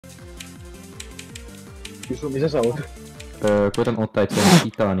Kysy, missä sä oot? Koitan ottaa itseäni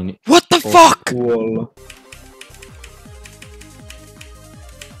titaani, niin... What the fuck? Kuolla.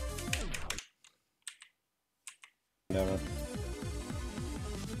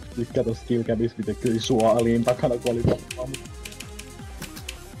 Tykkää tosta killcamista, miten kyllä sua aliin takana, kun oli tappaamut.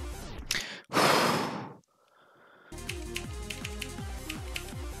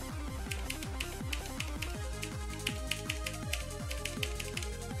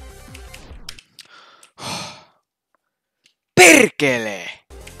 Perkele!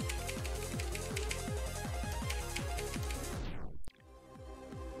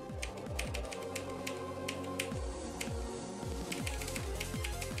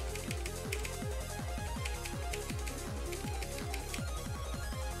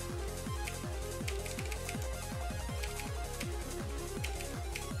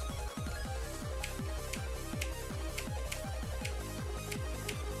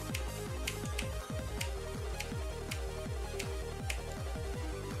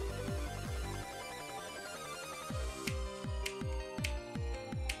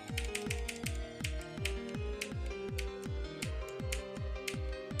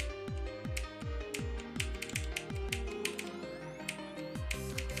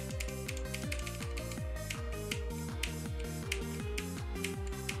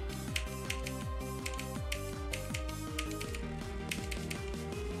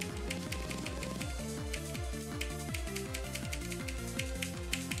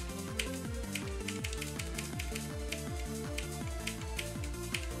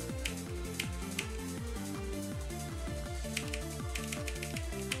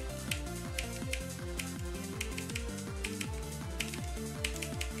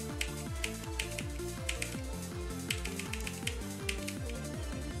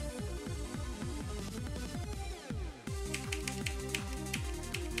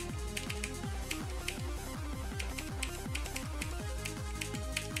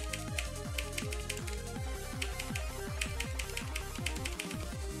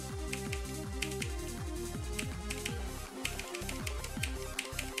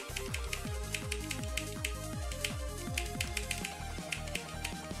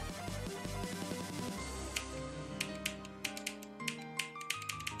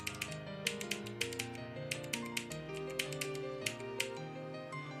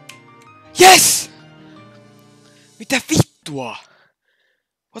 Yes! Mitä vittua?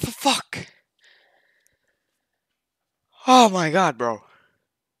 What the fuck? Oh my god, bro.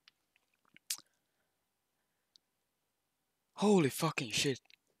 Holy fucking shit.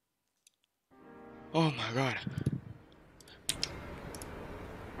 Oh my god.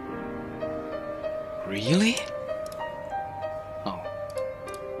 Really? Oh.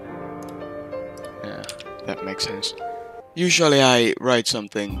 Yeah, that makes sense. Usually I write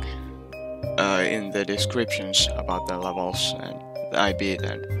something in the descriptions about the levels and I beat,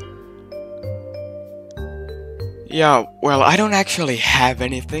 and yeah, well, I don't actually have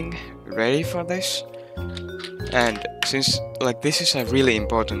anything ready for this, and since like this is a really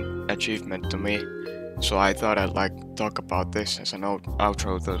important achievement to me, so I thought I'd like talk about this as an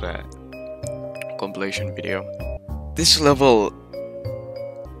outro to the completion video. This level,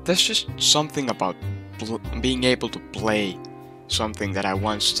 there's just something about being able to play something that I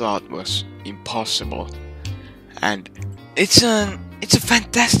once thought was impossible, and it's a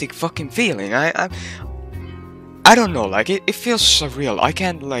fantastic fucking feeling. I don't know, like it feels surreal. I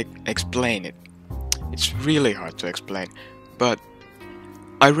can't like explain it. It's really hard to explain, but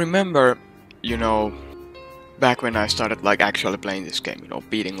I remember, you know, back when I started like actually playing this game, you know,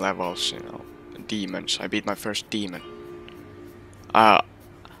 beating levels, you know, demons. I beat my first demon.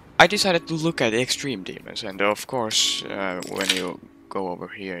 I decided to look at extreme demons, and of course, when you go over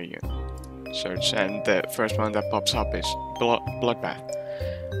here, you search, and the first one that pops up is Bloodbath.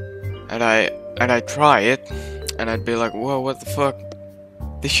 And I try it, and I'd be like, whoa, what the fuck?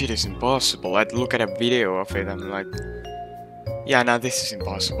 This shit is impossible. I'd look at a video of it, and I'm like, yeah, now this is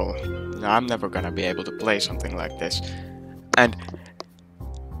impossible. No, I'm never gonna be able to play something like this. And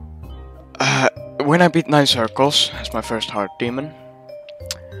when I beat 9 circles as my first hard demon,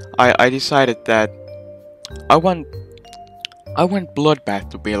 I decided that I want Bloodbath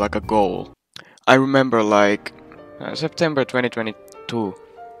to be like a goal. I remember like September 2022.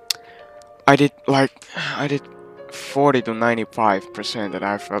 I did 40 to 95%,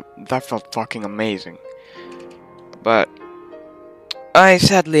 and that felt fucking amazing. But I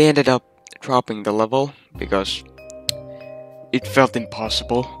sadly ended up dropping the level because it felt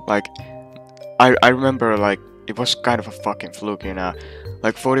impossible. Like I remember like it was kind of a fucking fluke, you know.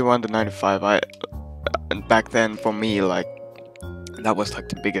 Like 41 to 95, back then for me, like that was like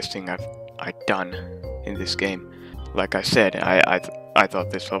the biggest thing I'd done. in this game. Like I said, I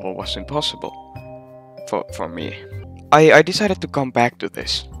thought this level was impossible for me. I decided to come back to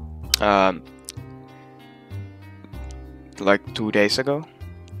this like 2 days ago.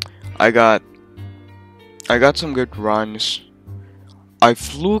 I got some good runs. I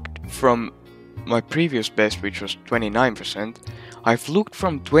fluked from my previous best, which was 29%. I fluked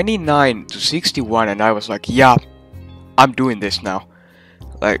from 29 to 61, and I was like, yeah, I'm doing this now.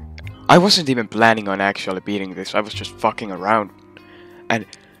 Like, I wasn't even planning on actually beating this. I was just fucking around, and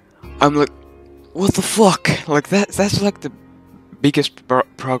I'm like, what the fuck? Like that's like the biggest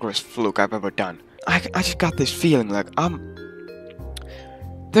progress fluke I've ever done. I just got this feeling like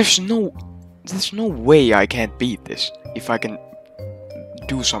there's no way I can't beat this if I can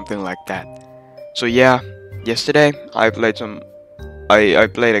do something like that. So yeah, yesterday I played I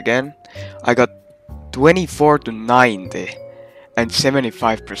played again. I got 24 to 90 and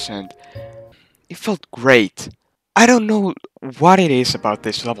 75%. It felt great. I don't know what it is about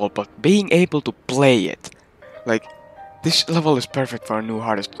this level, but being able to play it, like, this level is perfect for a new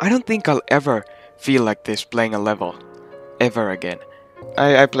artist. I don't think I'll ever feel like this playing a level ever again.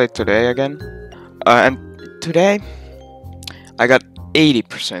 I played today again, and today I got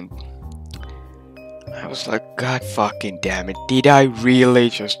 80%. I was like, God fucking damn it, did I really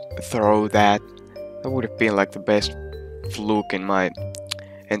just throw that? That would have been like the best fluke in my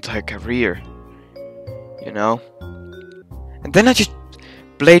entire career, you know? And then I just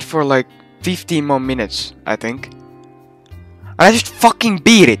played for like 15 more minutes, I think. And I just fucking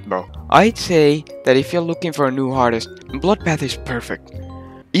beat it, bro. I'd say that if you're looking for a new artist, Bloodbath is perfect.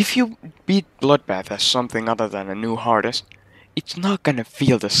 If you beat Bloodbath as something other than a new artist, it's not gonna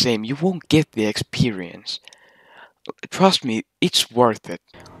feel the same. You won't get the experience. Trust me, it's worth it.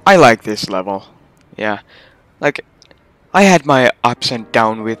 I like this level. Yeah. Like, I had my ups and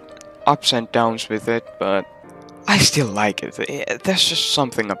downs with it, but I still like it. There's just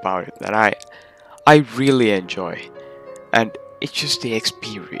something about it that I really enjoy. And it's just the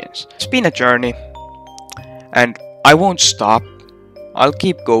experience. It's been a journey, and I won't stop. I'll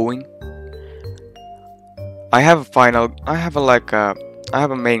keep going. I have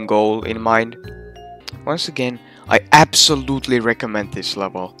a main goal in mind. Once again, I absolutely recommend this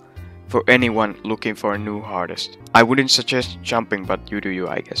level for anyone looking for a new artist. I wouldn't suggest jumping, but you do you,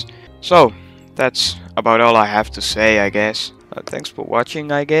 I guess. So, that's about all I have to say, I guess. Thanks for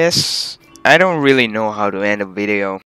watching, I guess. I don't really know how to end a video.